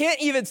it, they can't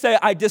even say,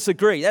 I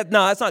disagree. No,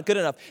 that's not good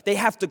enough. They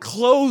have to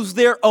close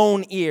their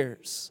own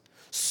ears,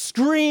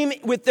 scream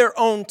with their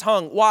own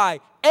tongue. Why?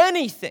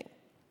 Anything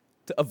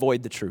to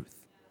avoid the truth.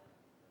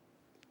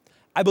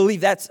 I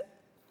believe that's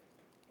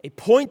a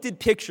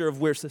pointed picture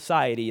of where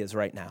society is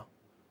right now,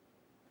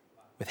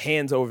 with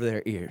hands over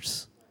their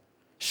ears,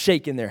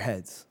 shaking their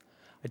heads.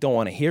 I don't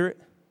want to hear it.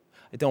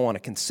 I don't want to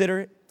consider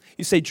it.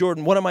 You say,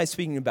 Jordan, what am I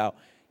speaking about?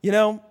 You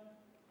know,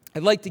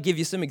 I'd like to give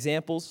you some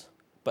examples,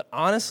 but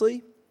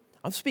honestly,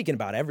 I'm speaking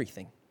about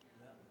everything.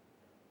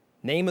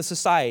 Name a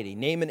society,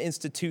 name an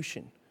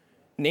institution,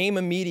 name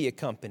a media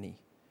company.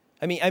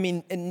 I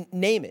mean,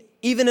 name it,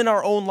 even in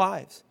our own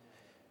lives.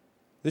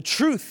 The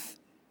truth,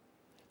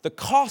 the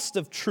cost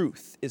of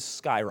truth is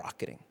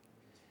skyrocketing,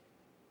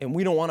 and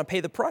we don't want to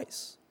pay the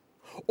price.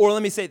 Or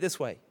let me say it this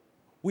way,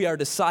 we are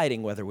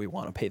deciding whether we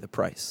want to pay the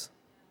price,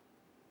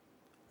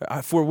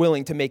 if we're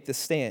willing to make the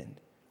stand.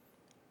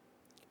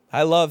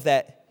 I love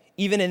that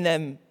even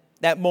in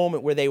that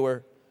moment where they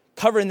were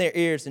covering their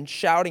ears and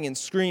shouting and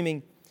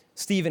screaming,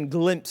 Stephen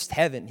glimpsed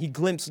heaven. He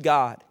glimpsed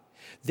God.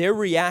 Their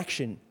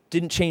reaction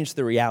didn't change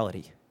the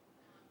reality.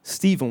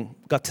 Stephen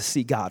got to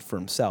see God for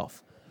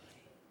himself.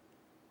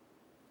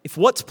 If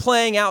what's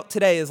playing out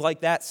today is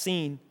like that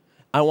scene,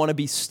 I want to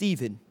be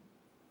Stephen,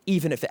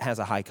 even if it has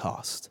a high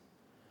cost.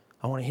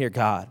 I want to hear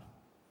God.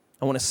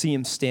 I want to see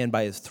him stand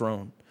by his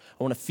throne.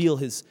 I want to feel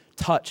his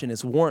touch and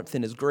his warmth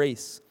and his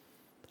grace.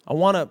 I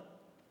want to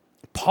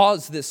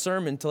pause this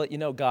sermon to let you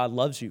know God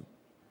loves you.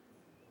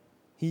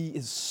 He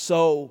is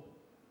so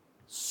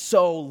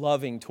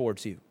loving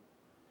towards you.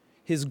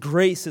 His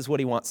grace is what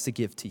he wants to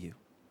give to you.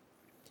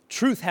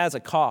 Truth has a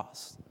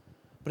cost,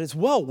 but it's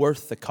well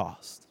worth the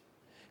cost.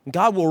 And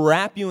God will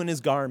wrap you in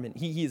his garment.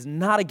 He is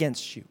not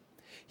against you.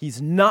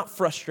 He's not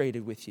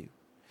frustrated with you.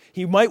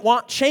 He might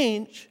want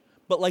change,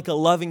 but like a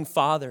loving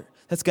father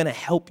that's going to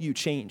help you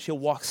change. He'll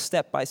walk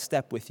step by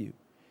step with you.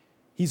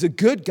 He's a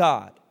good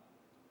God,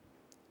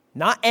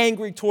 not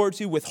angry towards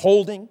you,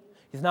 withholding.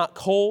 He's not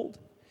cold.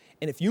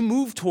 And if you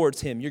move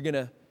towards him, you're going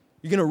to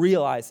You're going to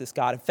realize this,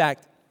 God. In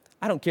fact,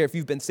 I don't care if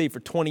you've been saved for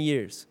 20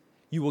 years.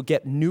 You will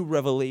get new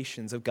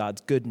revelations of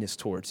God's goodness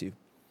towards you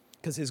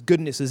because his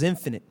goodness is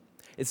infinite.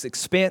 It's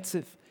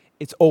expansive.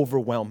 It's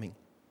overwhelming.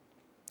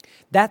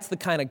 That's the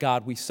kind of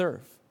God we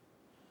serve.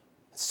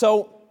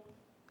 So,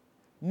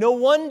 no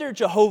wonder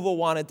Jehovah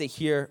wanted to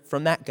hear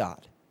from that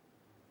God.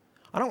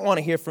 I don't want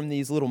to hear from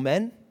these little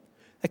men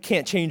that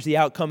can't change the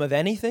outcome of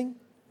anything.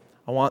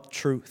 I want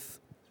truth,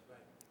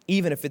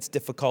 even if it's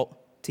difficult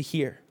to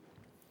hear.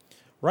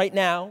 Right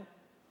now,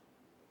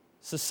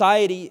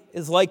 society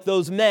is like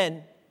those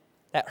men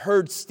that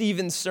heard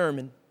Stephen's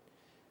sermon.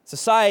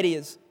 Society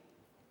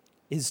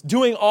is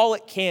doing all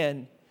it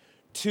can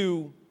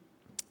to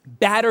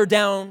batter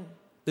down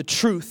the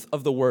truth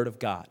of the Word of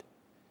God.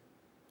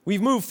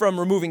 We've moved from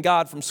removing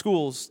God from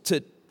schools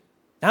to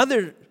now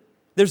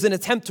there's an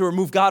attempt to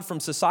remove God from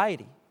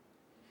society.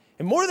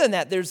 And more than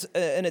that, there's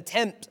an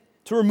attempt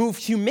to remove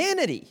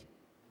humanity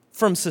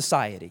from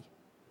society.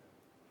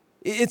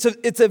 It's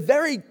a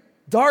very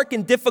dark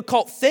and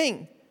difficult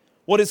thing,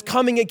 what is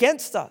coming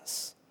against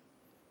us.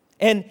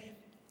 And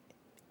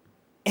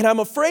I'm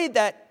afraid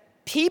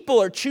that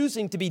people are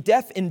choosing to be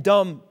deaf and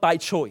dumb by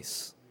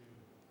choice.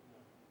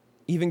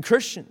 Even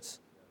Christians.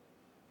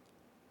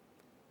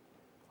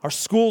 Our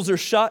schools are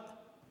shut.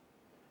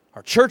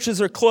 Our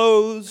churches are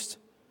closed.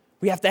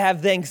 We have to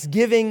have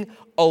Thanksgiving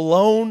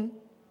alone.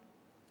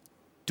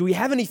 Do we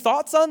have any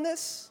thoughts on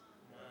this?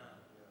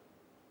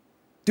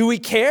 Do we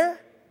care?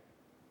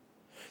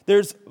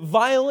 There's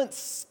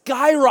violence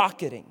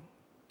skyrocketing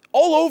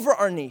all over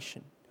our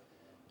nation.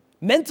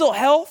 Mental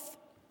health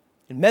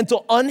and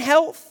mental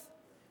unhealth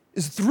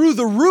is through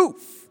the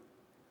roof,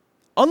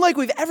 unlike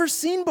we've ever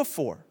seen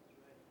before.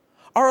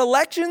 Our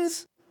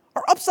elections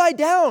are upside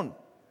down,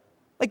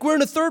 like we're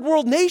in a third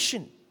world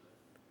nation.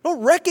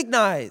 Don't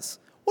recognize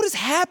what is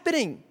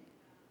happening.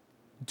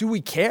 Do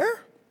we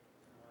care?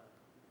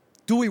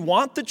 Do we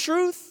want the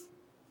truth?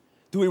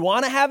 Do we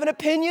want to have an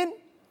opinion?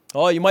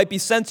 Oh, you might be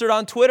censored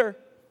on Twitter.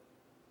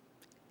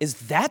 Is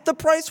that the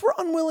price we're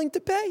unwilling to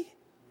pay?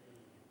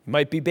 You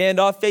might be banned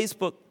off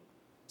Facebook.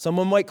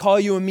 Someone might call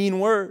you a mean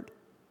word.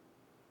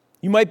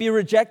 You might be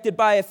rejected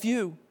by a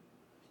few.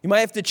 You might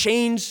have to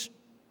change.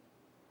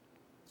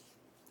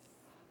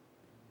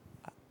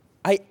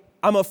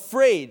 I'm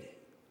afraid.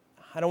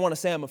 I don't want to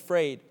say I'm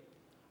afraid.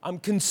 I'm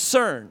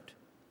concerned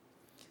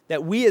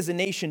that we as a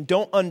nation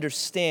don't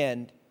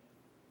understand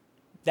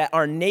that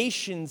our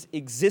nation's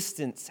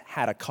existence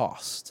had a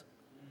cost.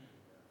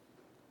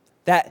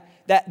 That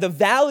the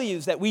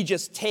values that we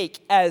just take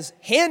as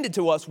handed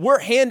to us were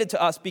handed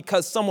to us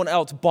because someone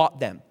else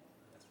bought them.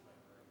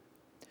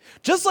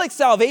 Just like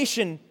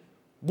salvation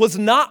was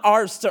not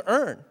ours to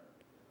earn.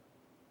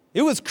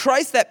 It was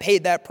Christ that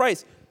paid that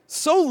price.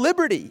 So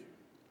liberty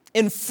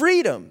and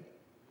freedom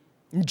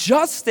and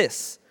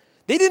justice,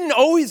 they didn't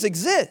always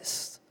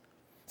exist.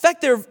 In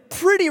fact, they're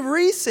pretty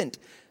recent.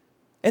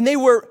 And they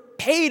were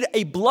paid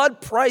a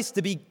blood price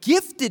to be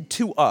gifted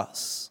to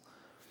us.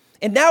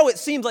 And now it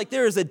seems like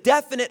there is a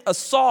definite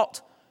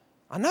assault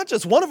on not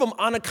just one of them,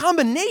 on a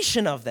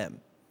combination of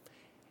them.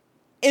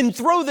 And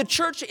throw the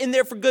church in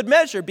there for good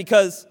measure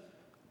because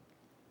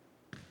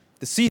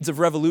the seeds of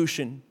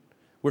revolution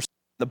were in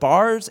the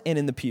bars and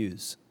in the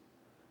pews.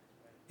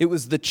 It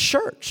was the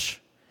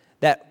church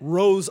that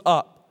rose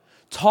up,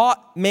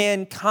 taught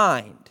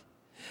mankind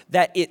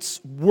that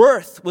its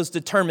worth was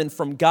determined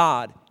from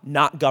God,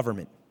 not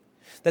government.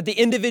 That the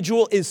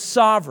individual is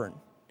sovereign,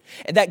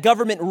 and that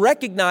government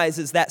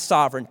recognizes that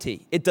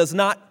sovereignty. It does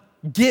not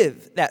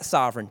give that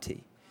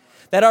sovereignty.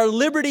 That our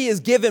liberty is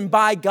given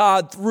by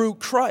God through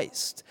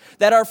Christ.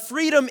 That our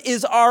freedom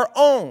is our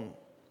own.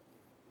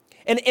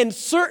 And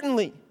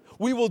certainly,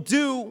 we will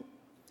do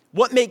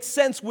what makes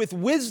sense with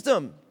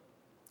wisdom.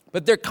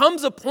 But there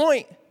comes a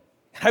point,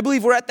 I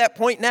believe we're at that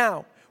point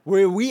now,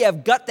 where we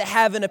have got to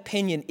have an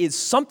opinion. Is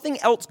something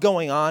else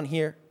going on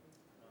here?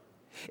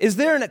 Is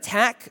there an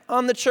attack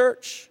on the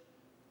church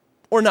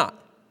or not?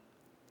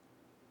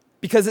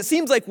 Because it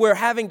seems like we're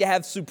having to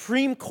have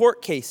Supreme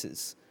Court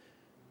cases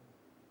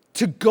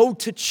to go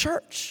to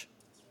church.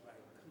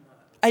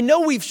 I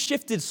know we've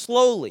shifted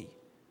slowly,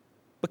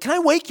 but can I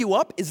wake you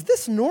up? Is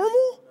this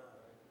normal?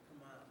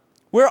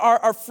 Where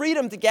our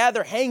freedom to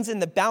gather hangs in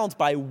the balance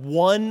by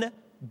one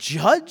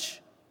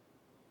judge?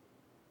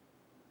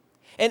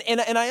 And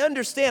I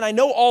understand, I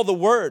know all the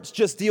words,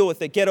 just deal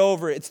with it, get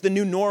over it, it's the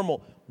new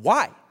normal.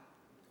 Why?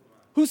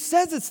 Who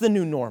says it's the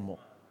new normal?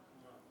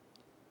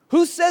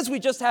 Who says we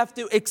just have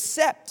to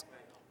accept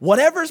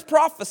whatever's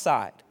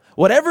prophesied,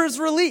 whatever is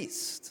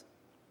released,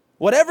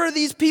 whatever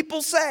these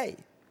people say?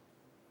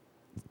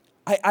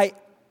 I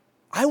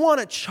want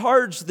to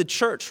charge the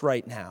church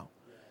right now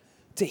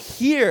to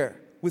hear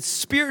with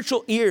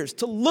spiritual ears,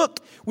 to look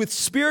with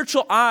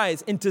spiritual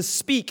eyes, and to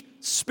speak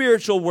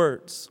spiritual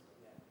words.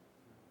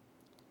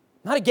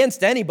 Not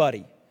against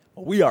anybody,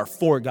 but we are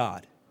for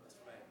God.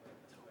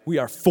 We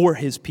are for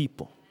his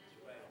people.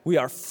 We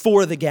are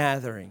for the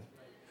gathering.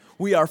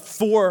 We are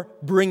for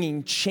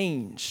bringing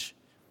change.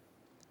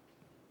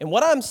 And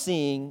what I'm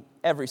seeing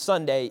every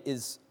Sunday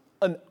is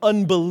an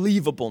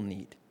unbelievable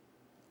need.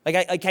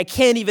 I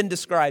can't even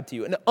describe to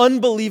you, an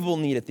unbelievable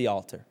need at the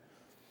altar.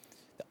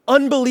 The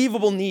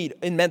unbelievable need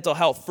in mental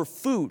health for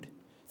food,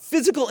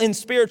 physical and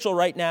spiritual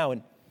right now.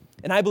 And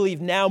I believe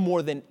now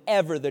more than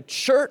ever, the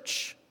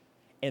church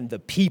and the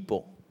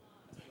people,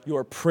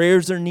 your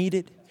prayers are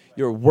needed,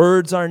 your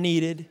words are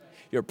needed,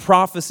 your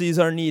prophecies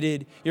are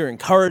needed, your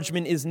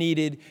encouragement is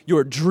needed,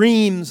 your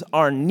dreams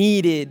are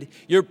needed,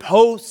 your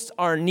posts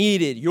are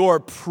needed, your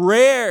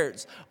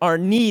prayers are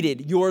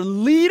needed, your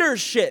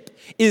leadership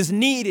is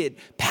needed,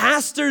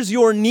 pastors,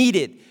 you're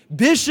needed,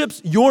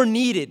 bishops, you're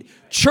needed,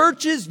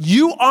 churches,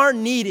 you are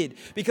needed,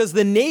 because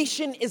the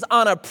nation is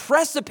on a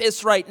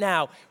precipice right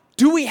now.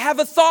 Do we have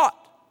a thought,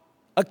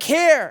 a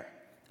care,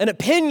 an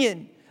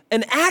opinion,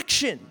 an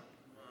action?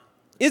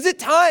 Is it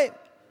time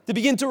to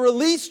begin to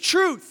release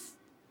truth,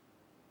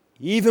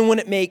 even when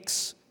it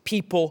makes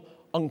people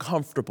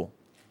uncomfortable?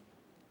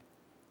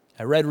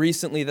 I read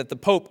recently that the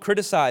Pope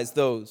criticized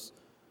those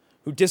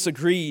who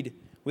disagreed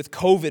with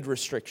COVID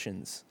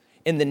restrictions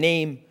in the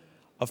name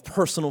of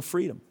personal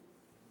freedom.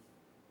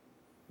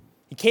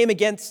 He came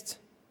against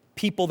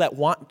people that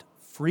want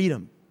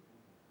freedom.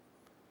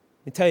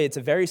 Let me tell you, it's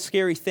a very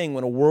scary thing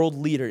when a world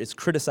leader is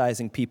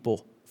criticizing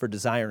people for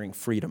desiring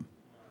freedom.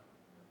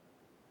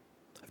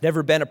 I've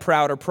never been a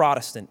prouder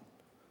Protestant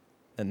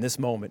than this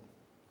moment.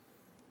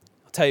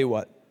 I'll tell you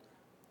what,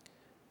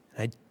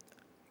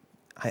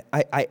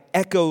 I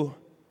echo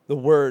the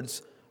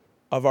words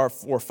of our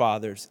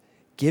forefathers: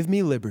 give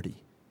me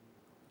liberty,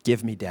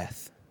 give me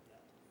death.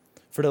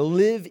 For to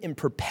live in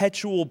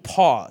perpetual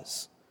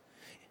pause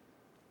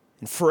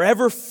and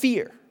forever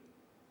fear,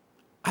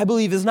 I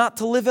believe, is not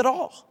to live at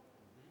all.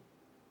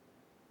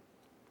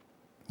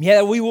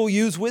 Yeah, we will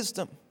use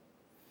wisdom,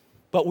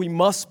 but we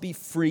must be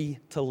free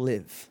to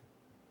live.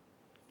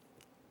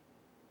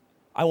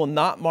 I will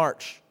not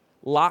march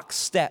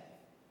lockstep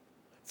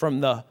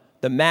from the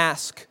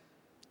mask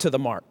to the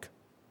mark.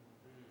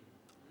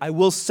 I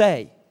will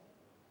say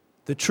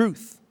the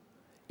truth,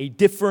 a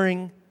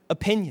differing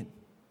opinion.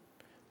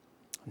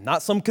 I'm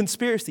not some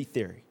conspiracy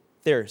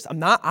theorist. I'm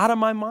not out of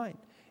my mind,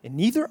 and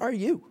neither are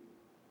you.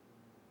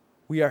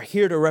 We are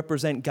here to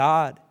represent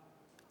God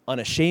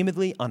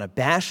unashamedly,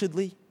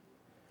 unabashedly.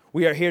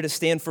 We are here to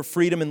stand for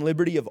freedom and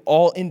liberty of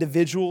all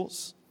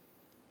individuals.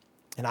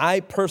 And I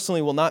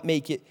personally will not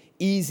make it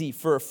easy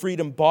for a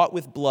freedom bought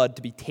with blood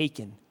to be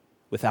taken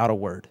without a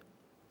word.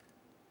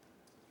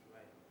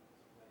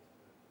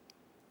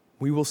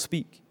 We will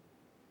speak.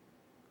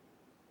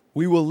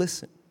 We will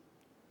listen.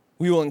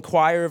 We will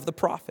inquire of the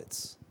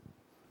prophets.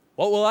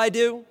 What will I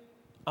do?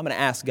 I'm going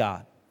to ask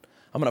God.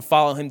 I'm going to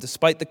follow him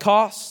despite the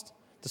cost,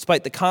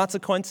 despite the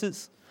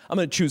consequences. I'm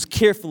going to choose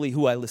carefully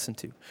who I listen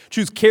to,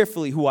 choose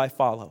carefully who I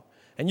follow.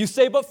 And you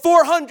say, but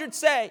 400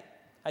 say.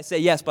 I say,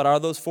 yes, but are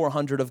those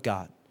 400 of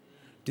God?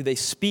 Do they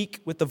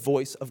speak with the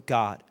voice of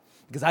God?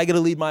 Because I got to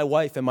lead my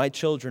wife and my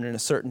children in a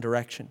certain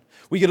direction.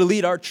 We got to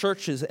lead our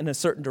churches in a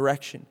certain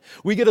direction.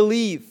 We got to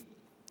leave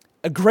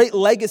a great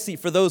legacy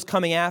for those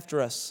coming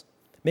after us.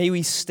 May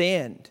we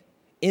stand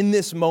in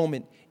this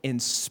moment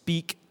and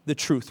speak the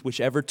truth,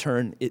 whichever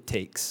turn it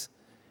takes.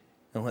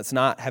 And let's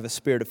not have a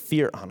spirit of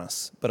fear on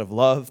us, but of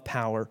love,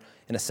 power,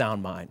 and a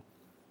sound mind.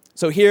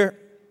 So here,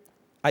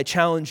 I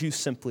challenge you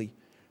simply,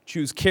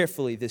 choose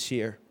carefully this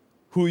year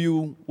who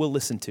you will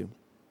listen to.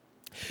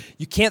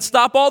 You can't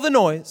stop all the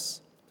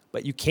noise,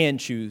 but you can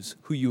choose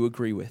who you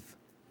agree with.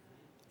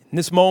 In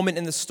this moment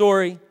in the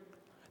story,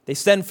 they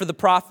send for the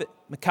prophet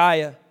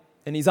Micaiah,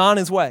 and he's on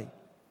his way.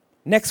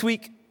 Next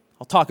week,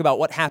 I'll talk about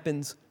what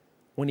happens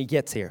when he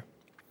gets here.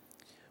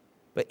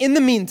 But in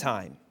the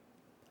meantime,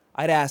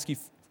 I'd ask you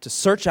to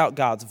search out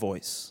God's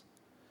voice.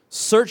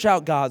 Search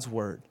out God's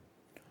word.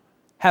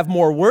 Have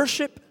more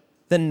worship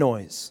than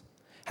noise.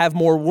 Have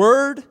more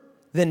word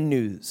than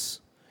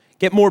news.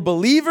 Get more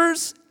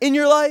believers in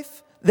your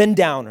life than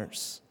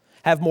downers.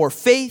 Have more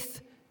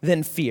faith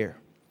than fear.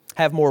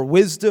 Have more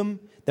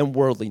wisdom than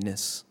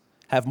worldliness.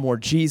 Have more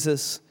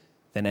Jesus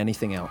than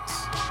anything else.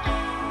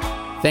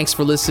 Thanks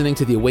for listening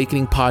to the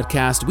Awakening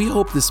Podcast. We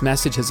hope this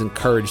message has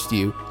encouraged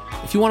you.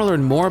 If you want to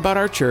learn more about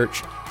our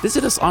church,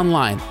 visit us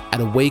online at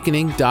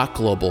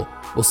awakening.global.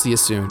 We'll see you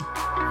soon.